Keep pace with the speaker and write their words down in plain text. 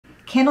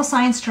Candle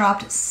Science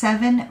dropped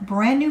 7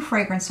 brand new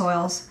fragrance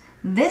oils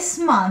this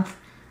month.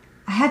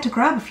 I had to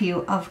grab a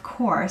few, of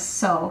course,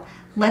 so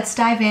let's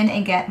dive in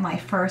and get my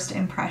first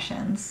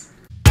impressions.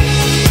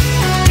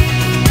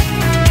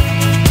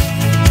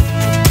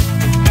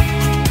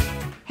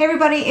 Hey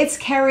everybody, it's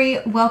Kerry.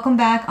 Welcome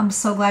back. I'm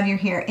so glad you're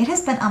here. It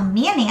has been a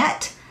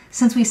minute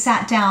since we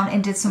sat down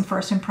and did some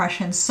first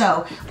impressions.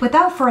 So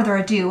without further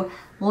ado,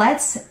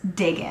 let's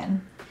dig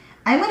in.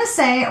 I'm going to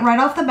say right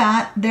off the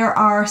bat, there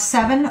are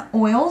 7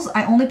 oils.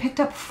 I only picked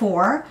up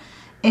 4.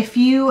 If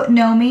you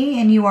know me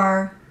and you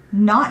are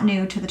not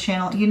new to the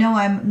channel, you know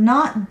I'm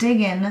not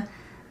digging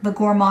the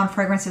gourmand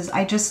fragrances.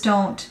 I just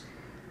don't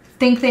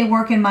think they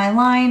work in my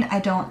line. I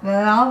don't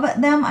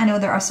love them. I know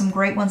there are some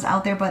great ones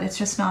out there, but it's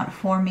just not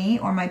for me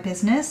or my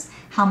business.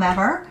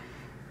 However,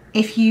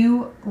 if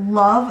you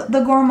love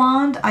the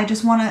gourmand, I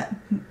just want to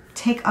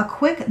take a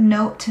quick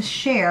note to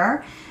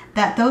share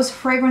that those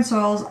fragrance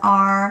oils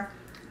are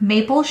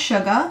maple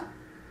sugar,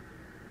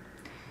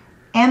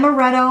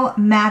 amaretto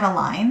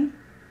madeleine,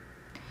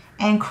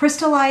 and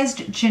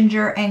crystallized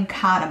ginger and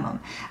cardamom.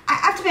 I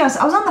have to be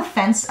honest, I was on the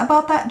fence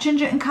about that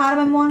ginger and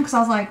cardamom one because I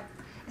was like,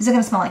 is it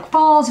gonna smell like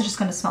fall? Is it just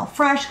gonna smell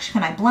fresh?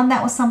 Can I blend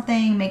that with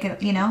something, make it,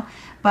 you know?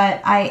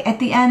 But at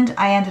the end,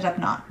 I ended up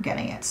not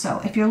getting it. So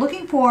if you're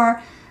looking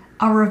for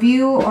a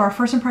review or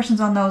first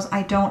impressions on those,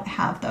 I don't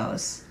have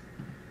those.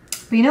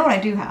 But you know what I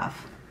do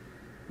have?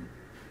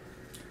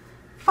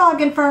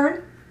 Fog and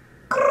Fern.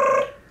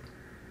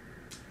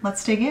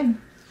 Let's dig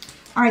in.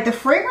 All right, the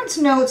fragrance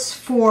notes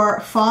for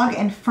Fog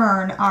and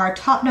Fern are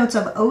top notes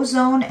of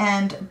ozone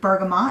and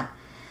bergamot,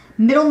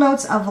 middle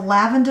notes of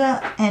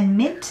lavender and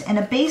mint, and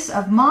a base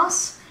of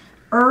moss,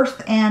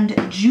 earth,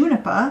 and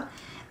juniper.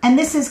 And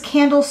this is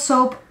candle,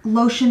 soap,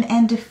 lotion,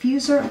 and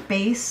diffuser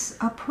base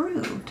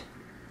approved.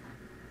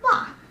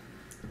 Ah,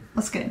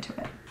 let's get into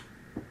it.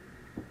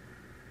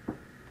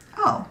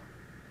 Oh,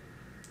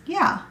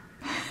 yeah.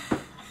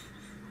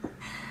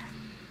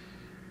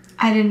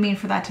 I didn't mean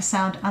for that to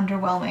sound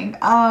underwhelming.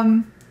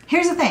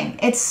 Here's the thing.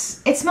 It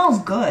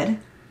smells good.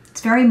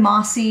 It's very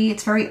mossy.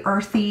 It's very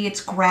earthy.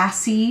 It's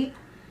grassy.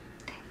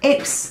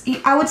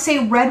 I would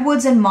say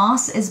redwoods and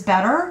moss is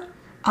better.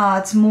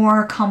 It's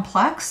more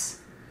complex.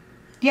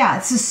 Yeah,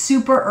 it's just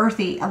super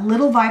earthy. A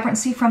little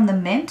vibrancy from the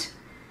mint.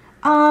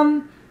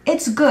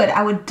 It's good.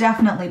 I would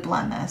definitely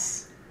blend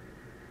this.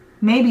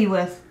 Maybe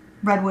with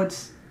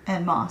redwoods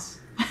and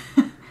moss.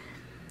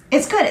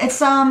 It's good.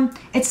 It's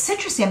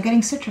citrusy. I'm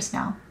getting citrus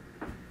now.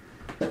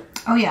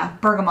 Oh yeah,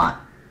 bergamot.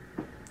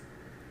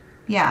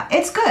 Yeah,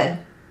 it's good.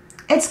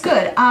 It's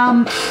good.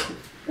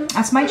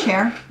 That's my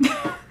chair.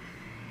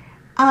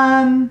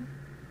 I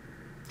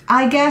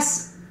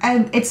guess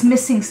it's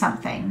missing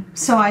something.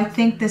 So I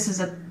think this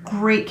is a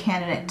great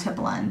candidate to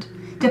blend.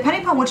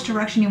 Depending upon which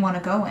direction you want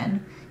to go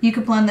in. You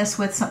could blend this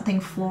with something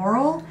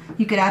floral.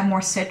 You could add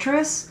more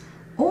citrus.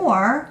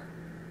 Or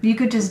you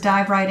could just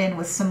dive right in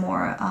with some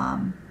more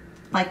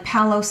like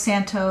Palo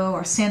Santo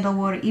or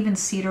Sandalwood, or even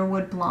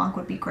Cedarwood Blanc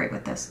would be great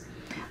with this.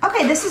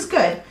 Okay, this is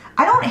good.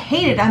 I don't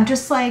hate it. I'm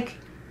just like,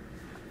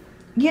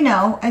 you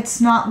know,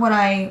 it's not what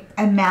I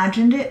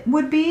imagined it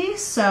would be,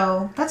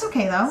 so that's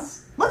okay though.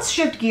 Let's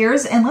shift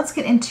gears and let's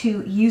get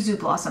into Yuzu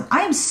Blossom.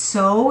 I am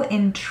so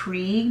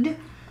intrigued.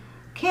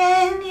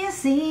 Can you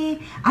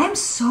see? I am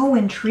so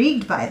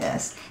intrigued by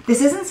this.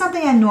 This isn't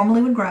something I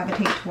normally would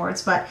gravitate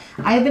towards, but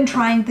I have been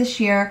trying this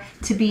year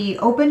to be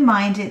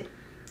open-minded.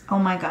 Oh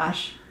my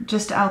gosh,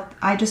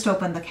 I just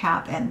opened the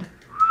cap and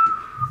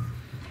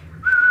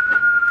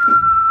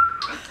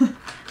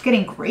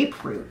getting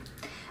grapefruit.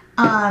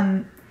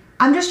 I'm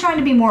just trying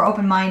to be more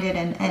open-minded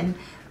and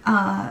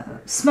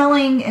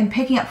smelling and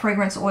picking up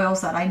fragrance oils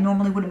that I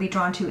normally wouldn't be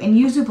drawn to, and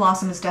Yuzu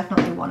Blossom is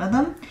definitely one of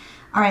them.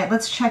 All right,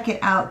 let's check it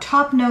out.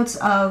 Top notes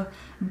of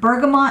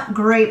bergamot,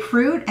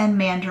 grapefruit, and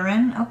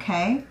mandarin.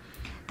 Okay.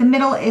 The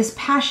middle is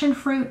passion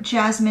fruit,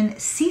 jasmine,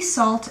 sea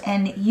salt,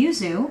 and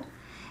yuzu.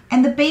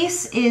 And the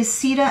base is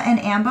cedar and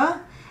amber.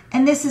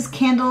 And this is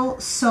candle,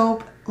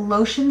 soap,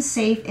 lotion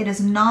safe. It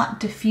is not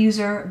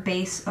diffuser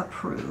base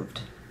approved.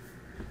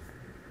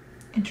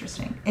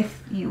 Interesting.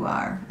 If you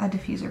are a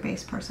diffuser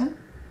base person.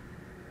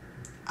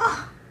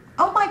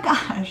 Oh my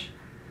gosh.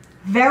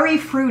 Very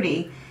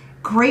fruity.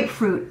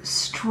 Grapefruit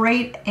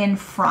straight in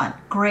front.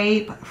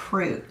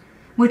 Grapefruit,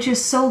 which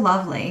is so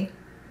lovely.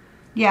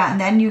 Yeah, and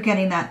then you're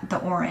getting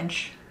the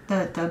orange,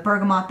 the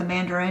bergamot, the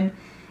mandarin.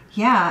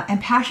 Yeah, and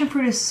passion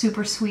fruit is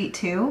super sweet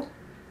too.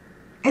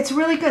 It's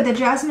really good. The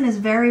jasmine is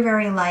very,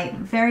 very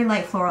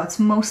light floral. It's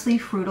mostly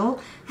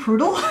fruital.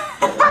 Fruital?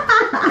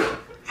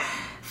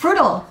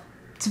 Fruital.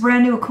 It's a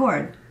brand new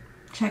accord.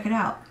 Check it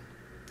out.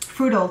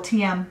 Fruital,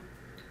 TM.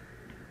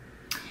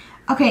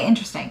 Okay,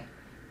 interesting.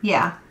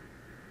 Yeah.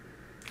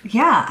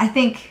 Yeah, I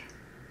think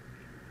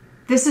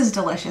this is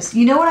delicious.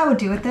 You know what I would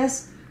do with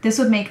this? This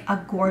would make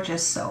a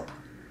gorgeous soap.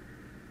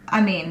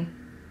 I mean,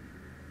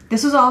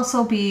 this would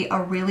also be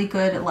a really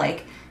good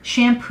like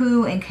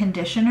shampoo and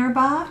conditioner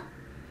bar.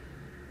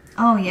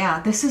 Oh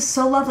yeah, this is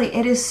so lovely.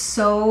 It is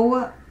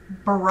so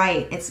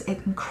bright. It's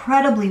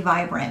incredibly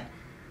vibrant.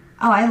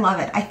 Oh, I love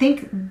it. I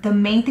think the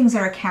main things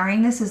that are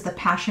carrying this is the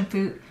passion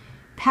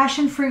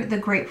fruit, the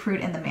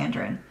grapefruit, and the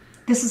mandarin.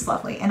 This is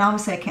lovely. And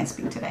obviously I can't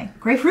speak today.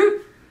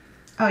 Grapefruit?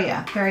 Oh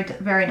yeah, very,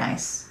 very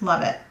nice.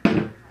 Love it.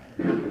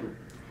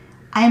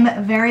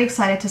 I'm very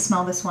excited to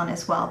smell this one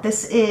as well.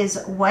 This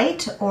is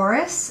white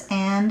Orris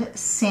and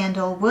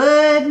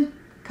sandalwood.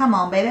 Come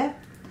on, baby.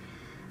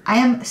 I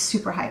am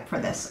super hyped for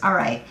this. All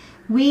right.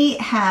 We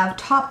have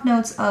top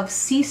notes of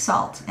sea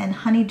salt and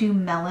honeydew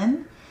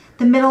melon.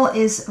 The middle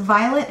is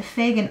violet,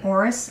 fig, and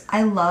orris.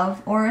 I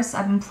love orris.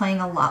 I've been playing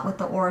a lot with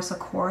the orris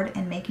accord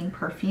and making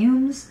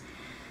perfumes.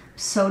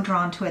 So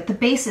drawn to it. The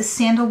base is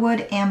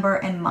sandalwood, amber,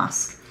 and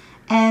musk.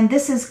 And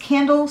this is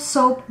candle,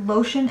 soap,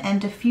 lotion,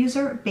 and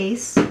diffuser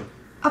base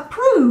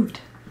approved.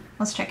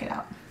 Let's check it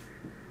out.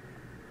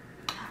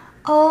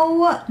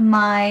 Oh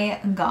my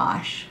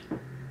gosh.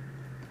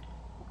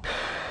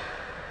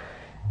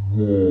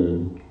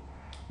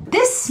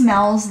 This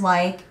smells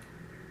like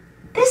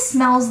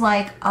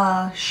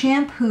a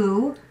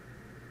shampoo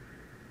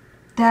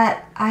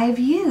that I've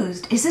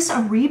used. Is this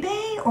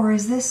Oribe or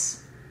is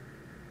this...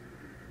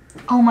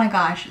 Oh my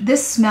gosh,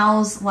 this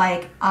smells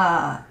like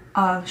a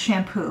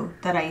shampoo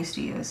that I used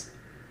to use.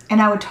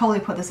 And I would totally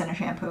put this in a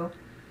shampoo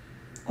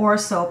or a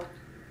soap.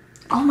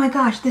 Oh my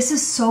gosh, this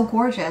is so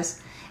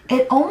gorgeous.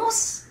 It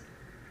almost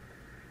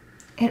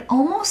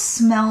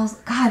smells...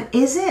 God,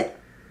 is it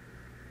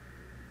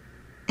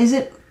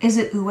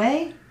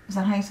Uwe? Is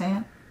that how you say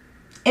it?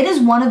 It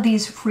is one of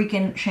these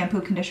freaking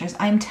shampoo conditioners.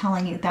 I'm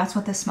telling you, that's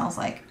what this smells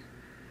like.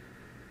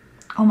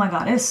 Oh my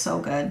God, it is so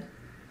good.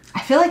 I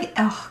feel like,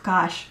 oh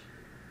gosh,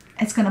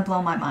 it's gonna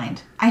blow my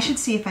mind. I should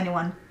see if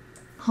anyone,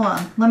 hold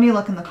on, let me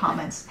look in the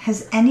comments.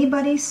 Has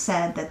anybody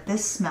said that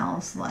this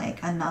smells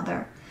like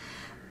another?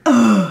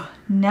 Ugh,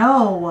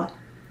 no.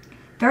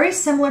 Very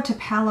similar to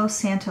Palo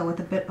Santo with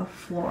a bit of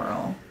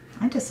floral.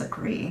 I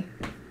disagree.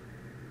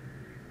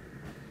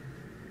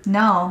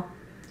 No,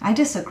 I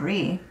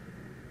disagree.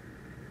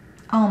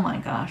 Oh my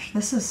gosh,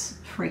 this is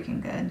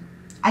freaking good.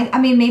 I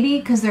mean, maybe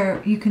because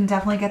you can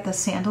definitely get the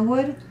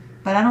sandalwood,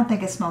 but I don't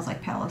think it smells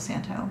like Palo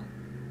Santo.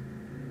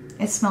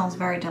 It smells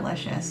very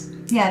delicious.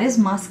 Yeah, it is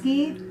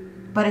musky,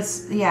 but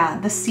it's, yeah,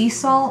 the sea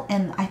salt,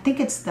 and I think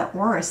it's the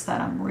orris that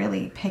I'm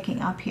really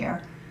picking up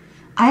here.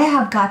 I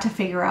have got to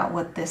figure out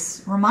what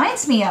this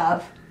reminds me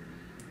of.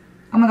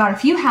 Oh my God,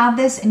 if you have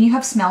this and you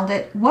have smelled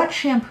it, what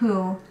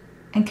shampoo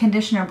and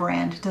conditioner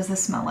brand does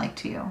this smell like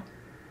to you?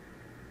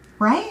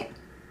 Right?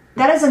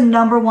 That is a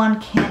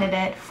 #1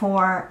 candidate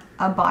for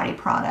a body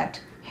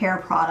product, hair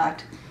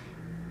product.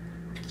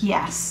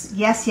 Yes,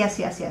 yes, yes,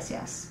 yes, yes,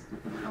 yes.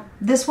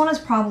 This one is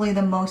probably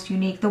the most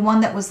unique. The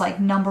one that was like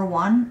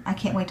 #1. I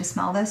can't wait to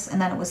smell this.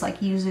 And then it was like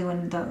Yuzu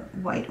and the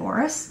white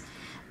Orris.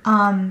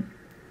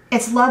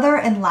 It's leather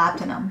and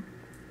labdanum.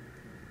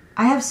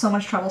 I have so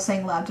much trouble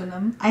saying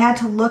labdanum. I had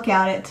to look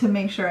at it to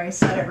make sure I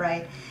said it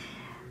right.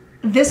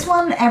 This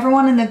one,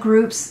 everyone in the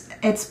groups,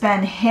 it's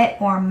been hit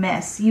or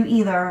miss. You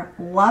either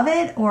love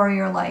it or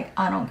you're like,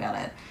 I don't get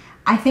it.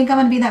 I think I'm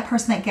going to be that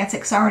person that gets it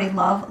because I already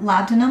love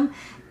labdanum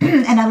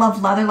and I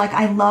love leather. Like,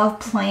 I love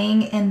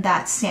playing in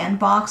that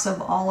sandbox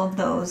of all of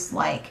those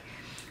like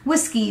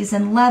whiskeys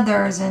and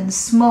leathers and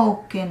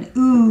smoke and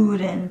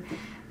oud and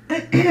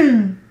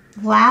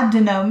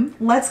labdanum.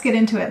 Let's get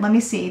into it. Let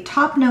me see.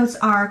 Top notes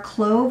are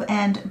clove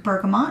and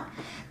bergamot.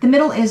 The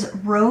middle is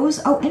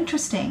rose. Oh,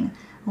 interesting.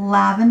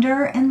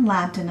 Lavender and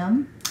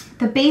labdanum.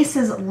 The base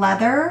is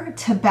leather,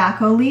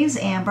 tobacco leaves,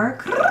 amber.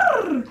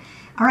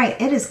 All right,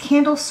 it is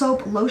candle,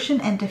 soap,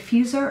 lotion, and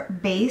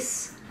diffuser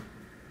base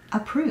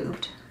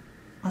approved.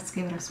 Let's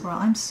give it a swirl.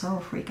 I'm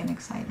so freaking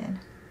excited.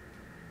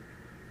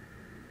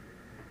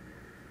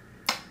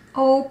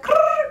 Oh,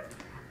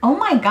 oh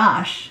my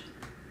gosh.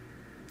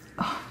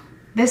 Oh,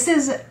 this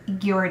is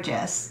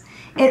gorgeous.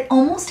 It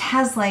almost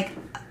has like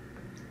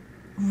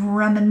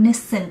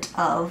reminiscent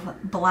of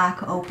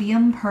black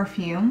opium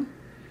perfume.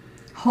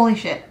 Holy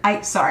shit.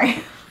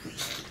 Sorry.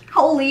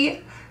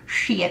 Holy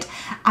shit.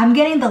 I'm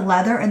getting the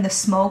leather and the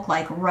smoke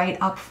like right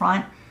up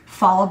front,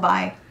 followed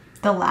by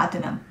the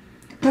labdanum.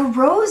 The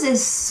rose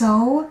is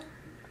so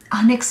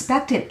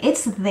unexpected.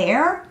 It's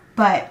there,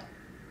 but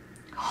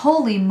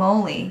holy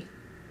moly.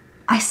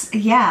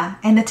 Yeah,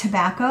 and the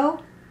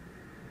tobacco.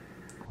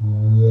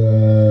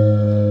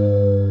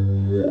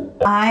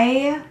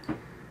 I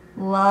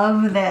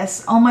love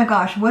this. Oh my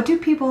gosh, what do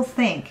people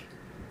think?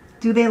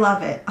 Do they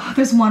love it? Oh,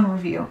 there's one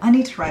review. I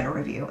need to write a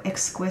review.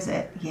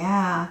 Exquisite.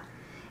 Yeah,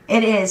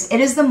 it is.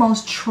 It is the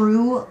most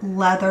true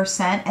leather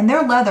scent, and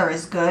their leather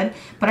is good,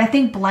 but I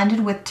think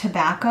blended with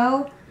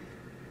tobacco,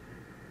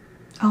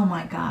 oh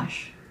my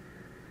gosh.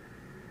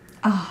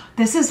 Oh,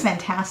 this is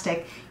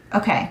fantastic.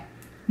 Okay,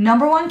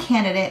 #1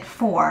 candidate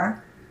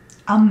for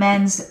a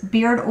men's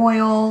beard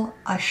oil,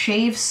 a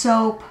shave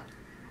soap.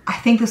 I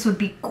think this would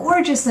be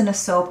gorgeous in a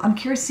soap. I'm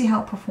curious to see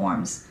how it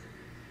performs.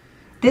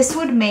 This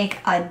would make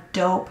a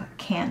dope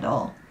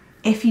candle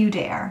if you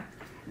dare.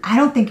 I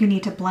don't think you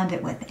need to blend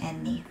it with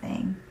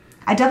anything.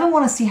 I definitely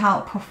want to see how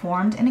it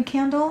performed in a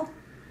candle.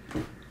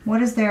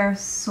 What is there?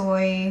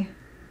 Soy.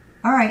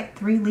 All right,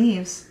 3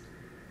 leaves.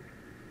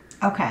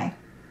 Okay.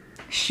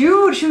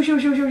 Shoot.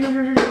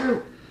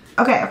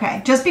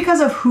 Okay. Just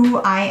because of who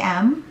I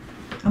am,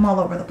 I'm all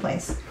over the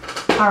place.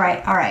 All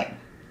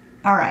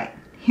right.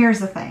 Here's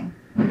the thing.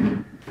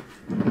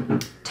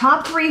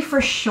 Top 3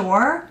 for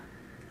sure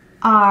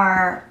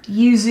are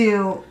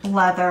Yuzu,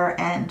 Leather,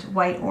 and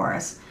White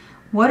Orris.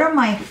 What are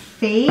my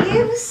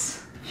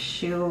faves?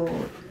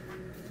 Shoot.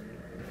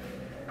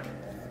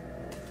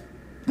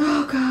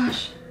 Oh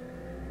gosh.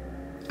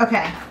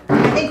 Okay.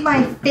 I think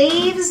my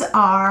faves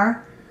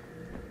are,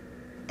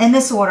 in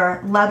this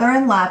order, Leather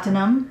and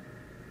Labdanum,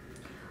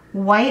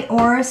 White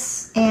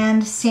Orris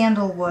and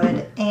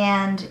Sandalwood,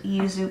 and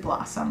Yuzu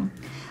Blossom.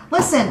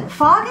 Listen,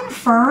 Fog and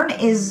Fern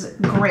is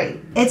great.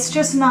 It's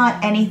just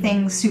not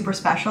anything super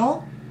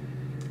special.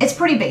 It's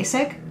pretty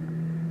basic.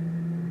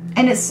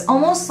 And it's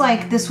almost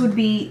like this would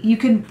be, you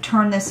could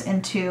turn this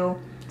into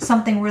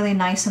something really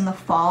nice in the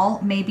fall,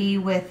 maybe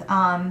with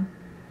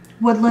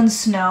woodland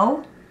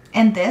snow,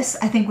 and this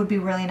I think would be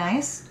really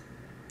nice.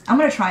 I'm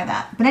gonna try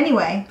that. But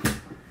anyway,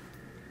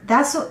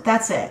 that's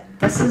it.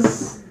 This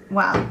is,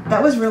 wow,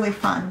 that was really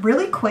fun.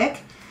 Really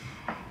quick.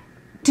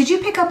 Did you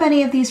pick up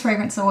any of these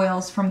fragrance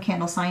oils from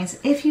Candle Science?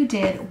 If you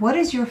did, what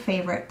is your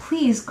favorite?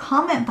 Please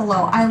comment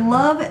below. I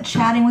love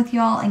chatting with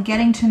y'all and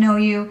getting to know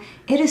you.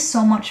 It is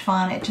so much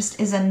fun. It just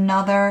is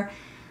another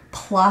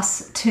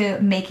plus to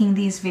making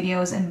these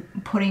videos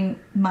and putting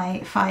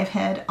my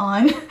 5-head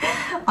on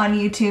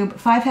YouTube.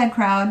 5-head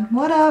crowd,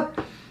 what up?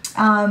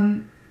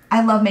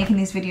 I love making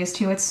these videos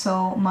too. It's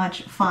so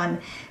much fun.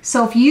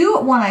 So if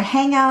you want to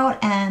hang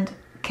out and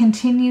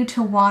continue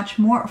to watch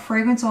more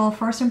fragrance oil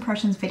first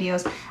impressions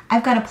videos,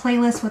 I've got a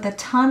playlist with a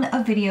ton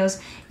of videos.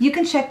 You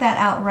can check that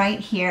out right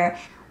here.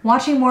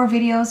 Watching more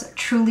videos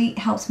truly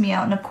helps me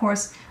out. And of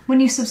course, when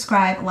you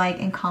subscribe,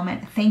 like, and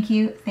comment, thank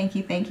you.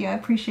 I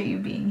appreciate you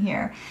being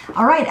here.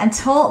 All right,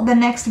 until the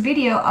next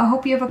video, I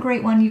hope you have a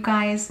great one, you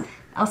guys.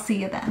 I'll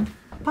see you then.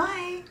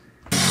 Bye.